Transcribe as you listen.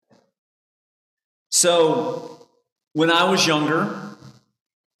So when I was younger,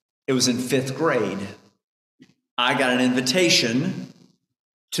 it was in 5th grade, I got an invitation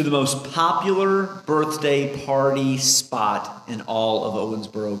to the most popular birthday party spot in all of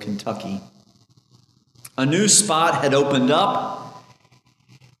Owensboro, Kentucky. A new spot had opened up,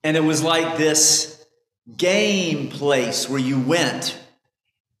 and it was like this game place where you went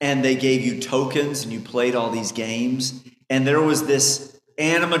and they gave you tokens and you played all these games. And there was this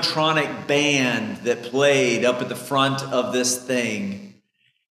animatronic band that played up at the front of this thing.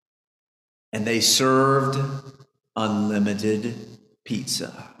 And they served unlimited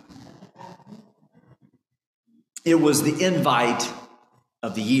pizza. It was the invite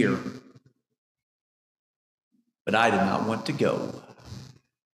of the year. But I did not want to go.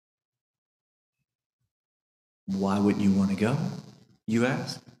 Why wouldn't you want to go, you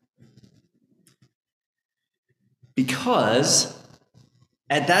ask? Because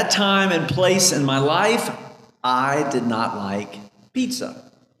at that time and place in my life, I did not like pizza.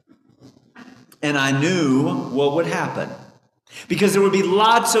 And I knew what would happen. Because there would be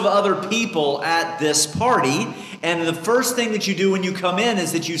lots of other people at this party. And the first thing that you do when you come in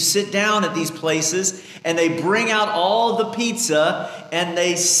is that you sit down at these places and they bring out all the pizza and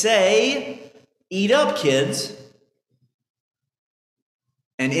they say, "Eat up, kids."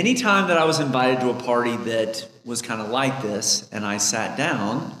 And any time that I was invited to a party that was kind of like this and I sat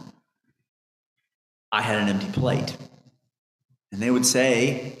down, I had an empty plate. And they would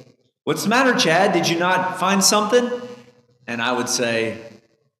say, "What's the matter, Chad? Did you not find something?" And I would say,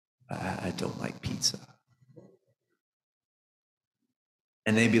 I don't like pizza.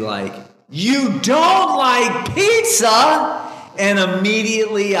 And they'd be like, "You don't like pizza?" And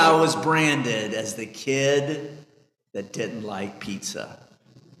immediately I was branded as the kid that didn't like pizza.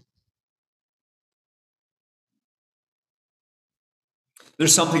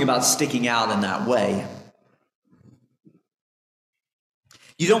 There's something about sticking out in that way.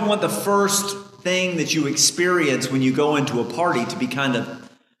 You don't want the first thing that you experience when you go into a party to be kind of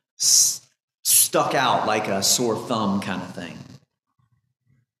stuck out like a sore thumb kind of thing.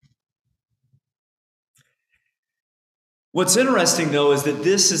 What's interesting, though, is that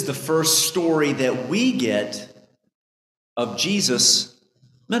this is the first story that we get of Jesus'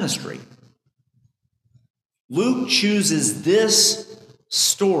 ministry. Luke chooses this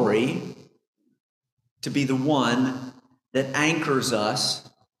story to be the one that anchors us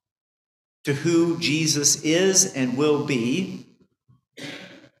to who Jesus is and will be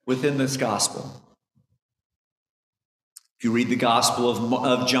within this gospel. If you read the Gospel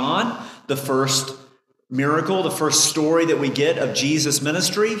of John, the first miracle, the first story that we get of Jesus'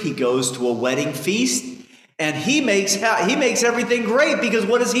 ministry, he goes to a wedding feast and he makes everything great because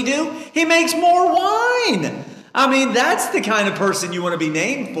what does he do? He makes more wine. I mean, that's the kind of person you want to be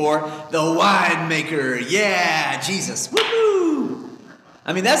named for, the winemaker. Yeah, Jesus. Woohoo!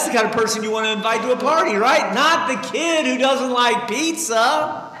 I mean, that's the kind of person you want to invite to a party, right? Not the kid who doesn't like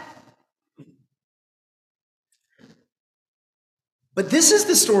pizza. But this is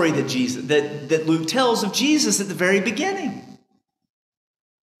the story that Luke tells of Jesus at the very beginning.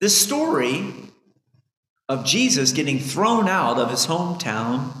 This story of Jesus getting thrown out of his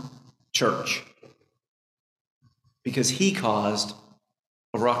hometown church because he caused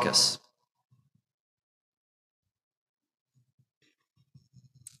a ruckus.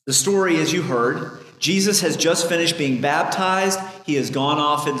 The story, as you heard, Jesus has just finished being baptized. He has gone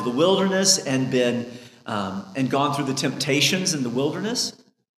off into the wilderness and gone through the temptations in the wilderness.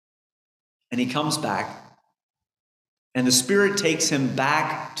 And he comes back. And the Spirit takes him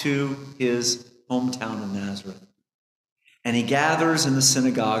back to his hometown of Nazareth. And he gathers in the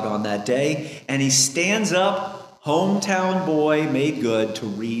synagogue on that day. And he stands up, hometown boy made good, to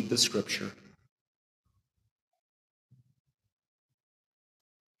read the scripture.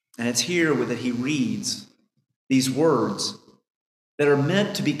 And it's here that he reads these words that are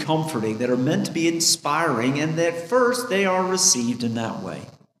meant to be comforting, that are meant to be inspiring, and that first they are received in that way.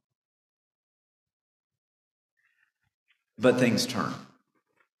 But things turn.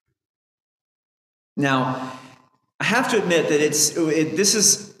 Now, I have to admit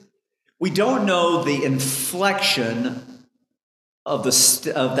that we don't know the inflection of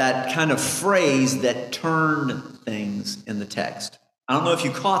that kind of phrase that turned things in the text. I don't know if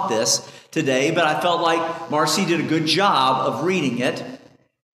you caught this today, but I felt like Marcy did a good job of reading it.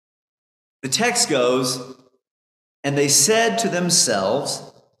 The text goes, "And they said to themselves,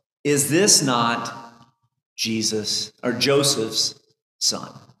 'Is this not Jesus or Joseph's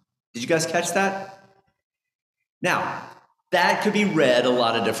son?'" Did you guys catch that? Now, that could be read a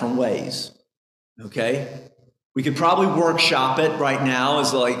lot of different ways, okay? We could probably workshop it right now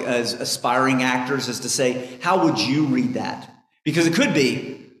as aspiring actors, as to say, how would you read that? Because it could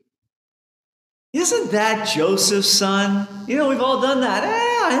be, isn't that Joseph's son? You know, we've all done that.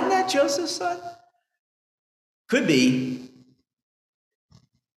 Isn't that Joseph's son? Could be,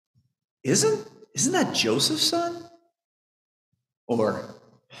 isn't that Joseph's son? Or,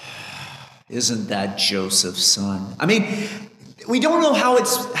 isn't that Joseph's son? I mean, we don't know how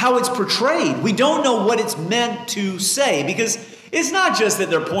it's portrayed. We don't know what it's meant to say, because it's not just that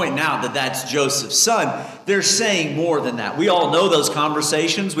they're pointing out that that's Joseph's son. They're saying more than that. We all know those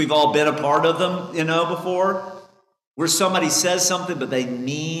conversations. We've all been a part of them, before, where somebody says something, but they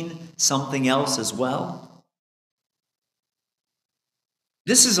mean something else as well.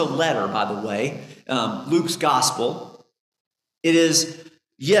 This is a letter, by the way, Luke's gospel. It is,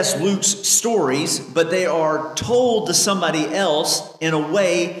 yes, Luke's stories, but they are told to somebody else in a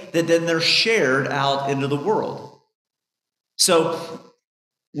way that then they're shared out into the world. So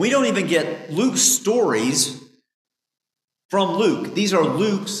we don't even get Luke's stories from Luke. These are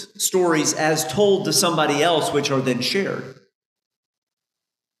Luke's stories as told to somebody else, which are then shared.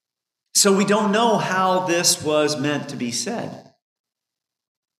 So we don't know how this was meant to be said.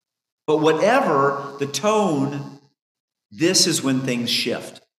 But whatever the tone, this is when things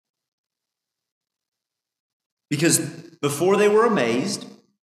shift. Because before they were amazed,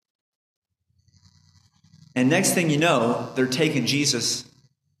 and next thing you know, they're taking Jesus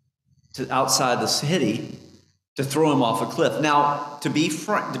to outside the city to throw him off a cliff. Now, to be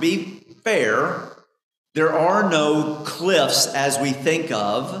fair, there are no cliffs as we think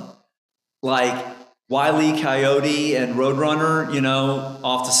of, like Wile E. Coyote and Roadrunner,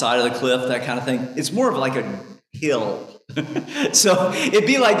 off the side of the cliff, that kind of thing. It's more of like a hill. So it'd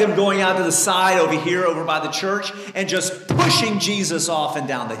be like them going out to the side over here, over by the church, and just pushing Jesus off and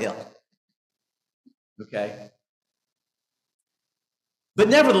down the hill. Okay? But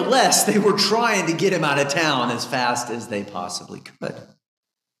nevertheless, they were trying to get him out of town as fast as they possibly could.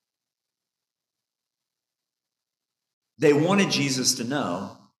 They wanted Jesus to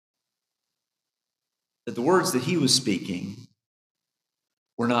know that the words that he was speaking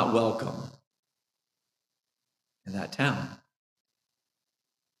were not welcome in that town.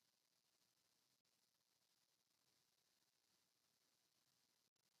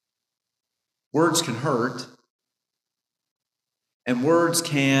 Words can hurt, and words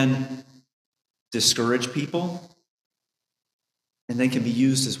can discourage people, and they can be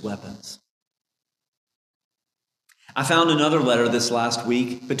used as weapons. I found another letter this last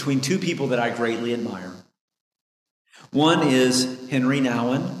week between two people that I greatly admire. One is Henry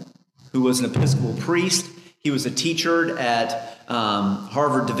Nouwen, who was an Episcopal priest. He was a teacher at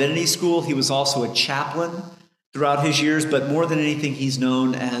Harvard Divinity School. He was also a chaplain throughout his years, but more than anything, he's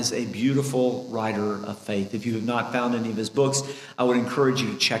known as a beautiful writer of faith. If you have not found any of his books, I would encourage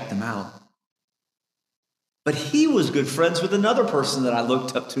you to check them out. But he was good friends with another person that I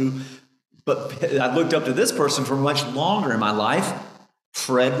looked up to, but I looked up to this person for much longer in my life,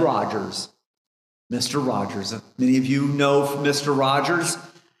 Fred Rogers. Mr. Rogers. Many of you know Mr. Rogers.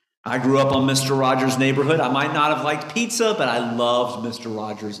 I grew up on Mr. Rogers' Neighborhood. I might not have liked pizza, but I loved Mr.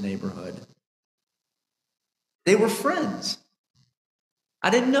 Rogers' Neighborhood. They were friends. I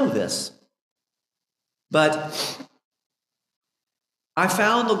didn't know this. But I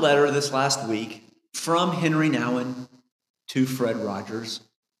found a letter this last week from Henry Nouwen to Fred Rogers.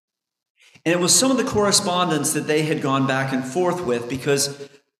 And it was some of the correspondence that they had gone back and forth with, because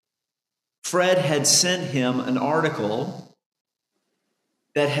Fred had sent him an article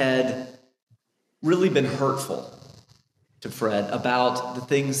that had really been hurtful to Fred about the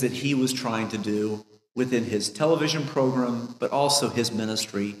things that he was trying to do within his television program, but also his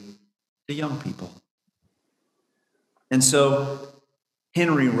ministry to young people. And so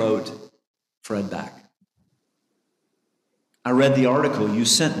Henry wrote Fred back. I read the article you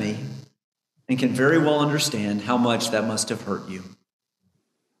sent me and can very well understand how much that must have hurt you.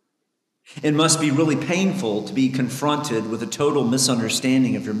 It must be really painful to be confronted with a total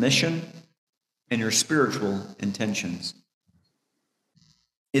misunderstanding of your mission and your spiritual intentions.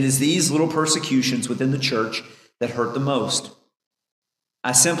 It is these little persecutions within the church that hurt the most.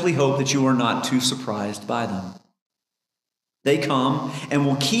 I simply hope that you are not too surprised by them. They come and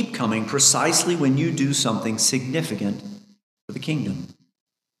will keep coming precisely when you do something significant for the kingdom.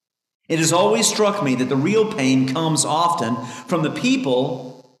 It has always struck me that the real pain comes often from the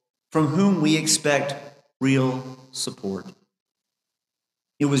people from whom we expect real support.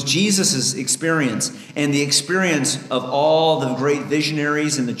 It was Jesus' experience and the experience of all the great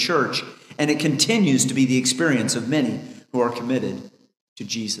visionaries in the church, and it continues to be the experience of many who are committed to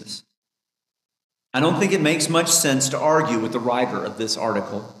Jesus. I don't think it makes much sense to argue with the writer of this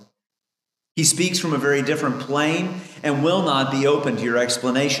article. He speaks from a very different plane and will not be open to your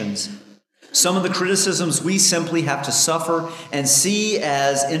explanations. Some of the criticisms we simply have to suffer and see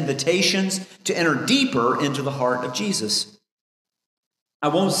as invitations to enter deeper into the heart of Jesus. I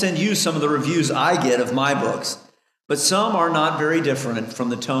won't send you some of the reviews I get of my books, but some are not very different from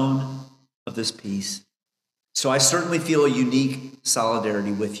the tone of this piece. So I certainly feel a unique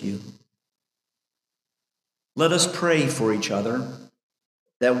solidarity with you. Let us pray for each other,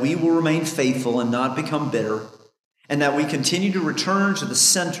 that we will remain faithful and not become bitter, and that we continue to return to the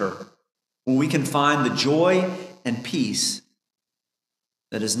center where we can find the joy and peace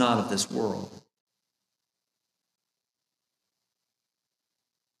that is not of this world.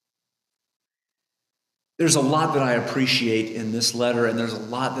 There's a lot that I appreciate in this letter, and there's a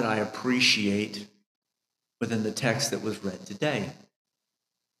lot that I appreciate within the text that was read today.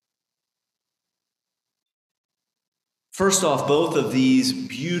 First off, both of these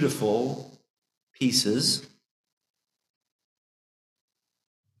beautiful pieces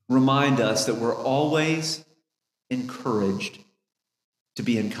remind us that we're always encouraged to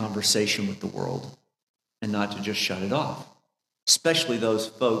be in conversation with the world and not to just shut it off, especially those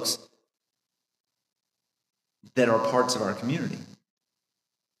folks that are parts of our community.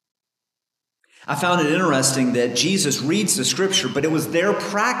 I found it interesting that Jesus reads the scripture, but it was their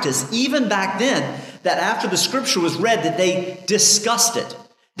practice, even back then, that after the scripture was read, that they discussed it,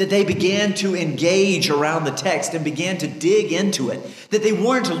 that they began to engage around the text and began to dig into it, that they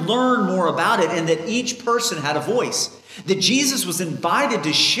wanted to learn more about it, and that each person had a voice, that Jesus was invited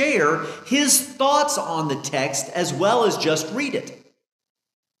to share his thoughts on the text as well as just read it.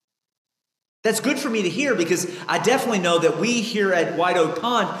 That's good for me to hear, because I definitely know that we here at White Oak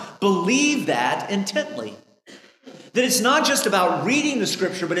Pond believe that intently. That it's not just about reading the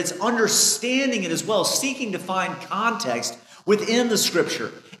scripture, but it's understanding it as well, seeking to find context within the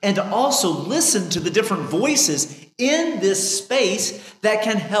scripture, and to also listen to the different voices in this space that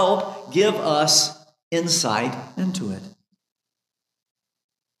can help give us insight into it.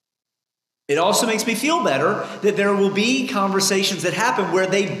 It also makes me feel better that there will be conversations that happen where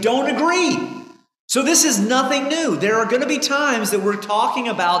they don't agree. So this is nothing new. There are going to be times that we're talking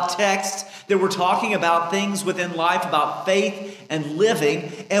about texts, that we're talking about things within life, about faith and living,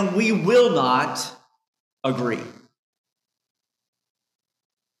 and we will not agree.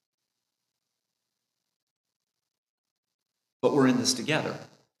 But we're in this together.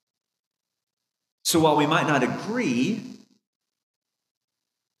 So while we might not agree,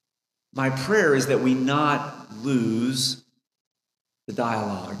 my prayer is that we not lose the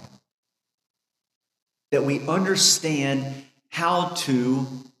dialogue, that we understand how to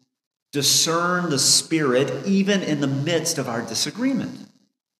discern the Spirit even in the midst of our disagreement.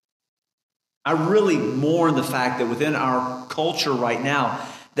 I really mourn the fact that within our culture right now,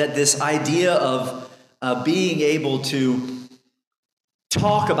 that this idea of being able to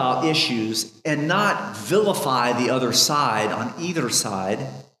talk about issues and not vilify the other side on either side,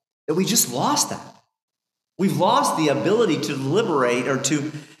 that we just lost that. We've lost the ability to deliberate or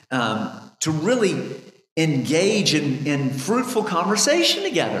to really engage in fruitful conversation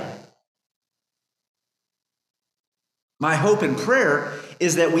together. My hope and prayer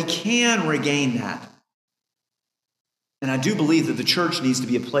is that we can regain that. And I do believe that the church needs to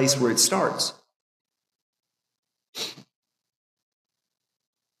be a place where it starts.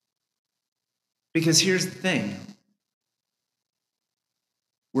 Because here's the thing.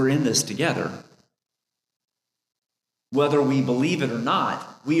 We're in this together. Whether we believe it or not,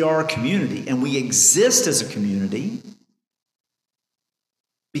 we are a community, and we exist as a community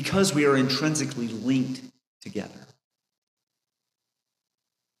because we are intrinsically linked together.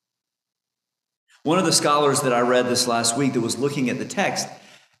 One of the scholars that I read this last week that was looking at the text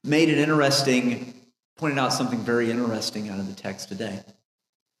pointed out something very interesting out of the text today.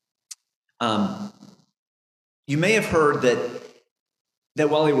 You may have heard that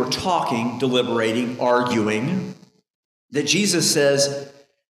while they were talking, deliberating, arguing, that Jesus says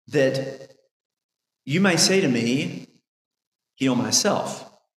that you may say to me, heal myself.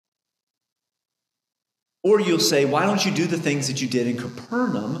 Or you'll say, why don't you do the things that you did in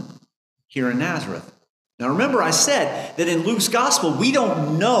Capernaum here in Nazareth? Now remember, I said that in Luke's gospel, we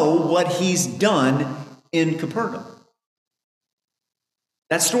don't know what he's done in Capernaum.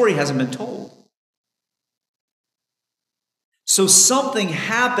 That story hasn't been told. So something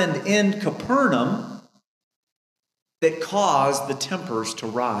happened in Capernaum that caused the tempers to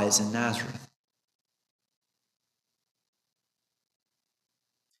rise in Nazareth.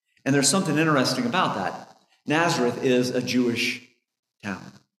 And there's something interesting about that. Nazareth is a Jewish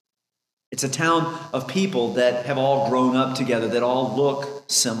town. It's a town of people that have all grown up together, that all look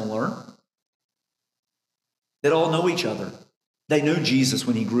similar, that all know each other. They knew Jesus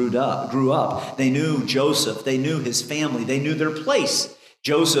when he grew up. They knew Joseph. They knew his family. They knew their place.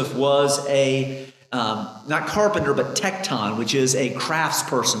 Joseph was a, not carpenter, but tekton, which is a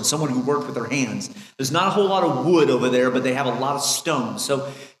craftsperson, someone who worked with their hands. There's not a whole lot of wood over there, but they have a lot of stone.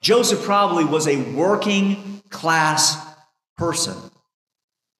 So Joseph probably was a working class person.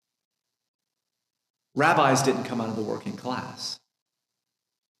 Rabbis didn't come out of the working class.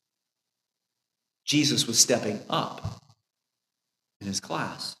 Jesus was stepping up in his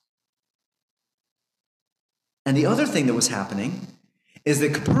class. And the other thing that was happening is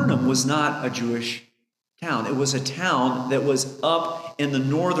that Capernaum was not a Jewish town. It was a town that was up in the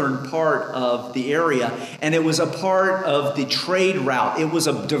northern part of the area, and it was a part of the trade route. It was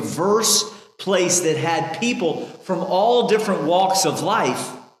a diverse place that had people from all different walks of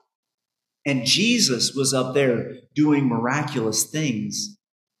life. And Jesus was up there doing miraculous things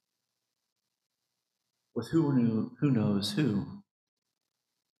with who knows who.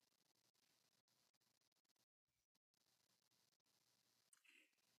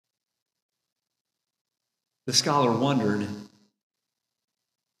 The scholar wondered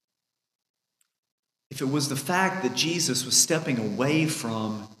if it was the fact that Jesus was stepping away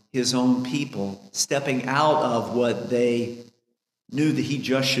from his own people, stepping out of what they knew that he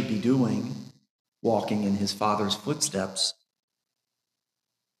just should be doing, walking in his Father's footsteps,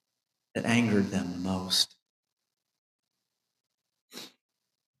 that angered them the most.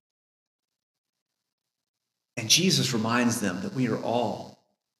 And Jesus reminds them that we are all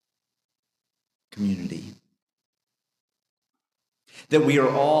community, that we are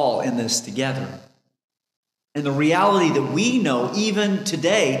all in this together. And the reality that we know even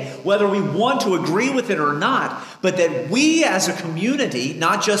today, whether we want to agree with it or not, but that we as a community,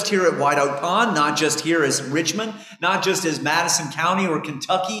 not just here at White Oak Pond, not just here as Richmond, not just as Madison County or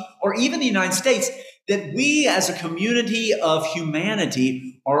Kentucky, or even the United States, that we as a community of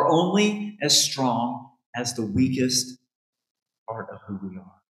humanity are only as strong as the weakest part of who we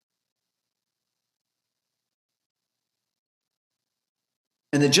are.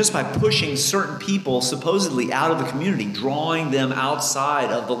 And that just by pushing certain people supposedly out of the community, drawing them outside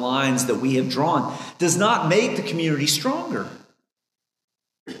of the lines that we have drawn, does not make the community stronger.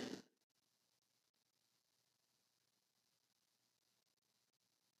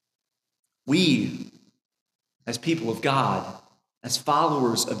 We, as people of God, as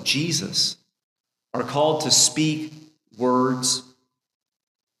followers of Jesus, are called to speak words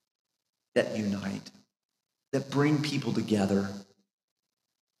that unite, that bring people together,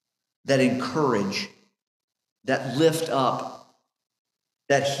 that encourage, that lift up,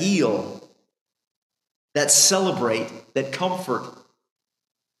 that heal, that celebrate, that comfort,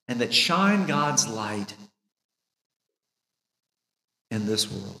 and that shine God's light in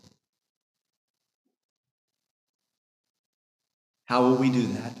this world. How will we do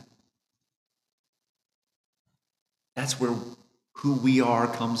that? That's where who we are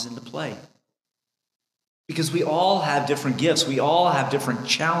comes into play. Because we all have different gifts. We all have different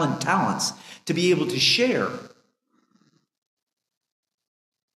talents to be able to share.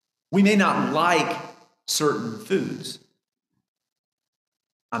 We may not like certain foods.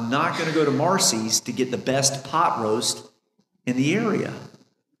 I'm not going to go to Marcy's to get the best pot roast in the area.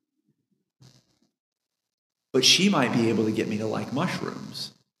 But she might be able to get me to like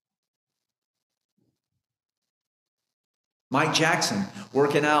mushrooms. Mike Jackson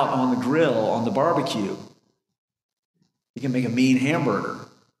working out on the grill, on the barbecue. He can make a mean hamburger.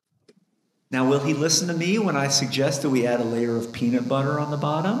 Now, will he listen to me when I suggest that we add a layer of peanut butter on the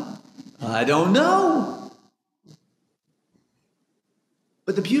bottom? I don't know.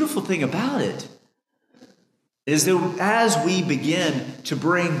 But the beautiful thing about it is that as we begin to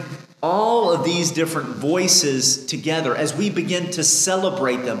bring all of these different voices together, as we begin to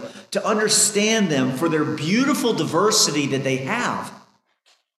celebrate them, to understand them for their beautiful diversity that they have,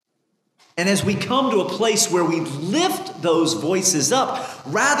 and as we come to a place where we lift those voices up,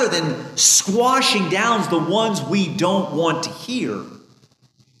 rather than squashing down the ones we don't want to hear,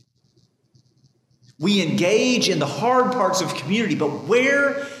 we engage in the hard parts of community. But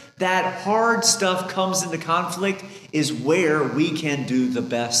where that hard stuff comes into conflict is where we can do the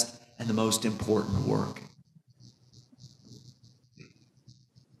best and the most important work.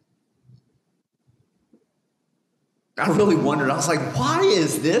 I really wondered, I was like, why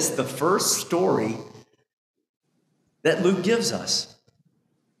is this the first story that Luke gives us?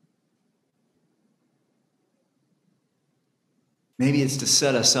 Maybe it's to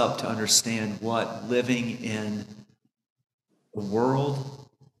set us up to understand what living in a world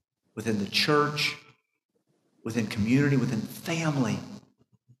within the church, within community, within family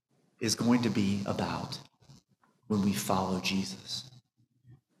is going to be about when we follow Jesus.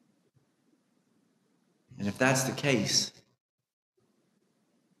 And if that's the case,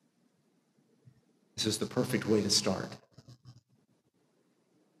 this is the perfect way to start.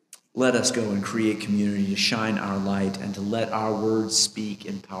 Let us go and create community to shine our light and to let our words speak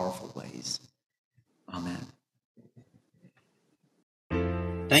in powerful ways. Amen.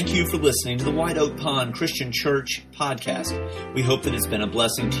 Thank you for listening to the White Oak Pond Christian Church podcast. We hope that it's been a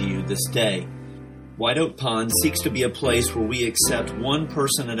blessing to you this day. White Oak Pond seeks to be a place where we accept one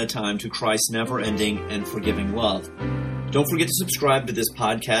person at a time to Christ's never-ending and forgiving love. Don't forget to subscribe to this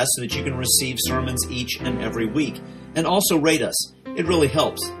podcast so that you can receive sermons each and every week. And also rate us. It really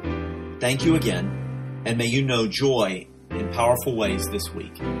helps. Thank you again, and may you know joy in powerful ways this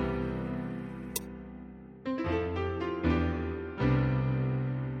week.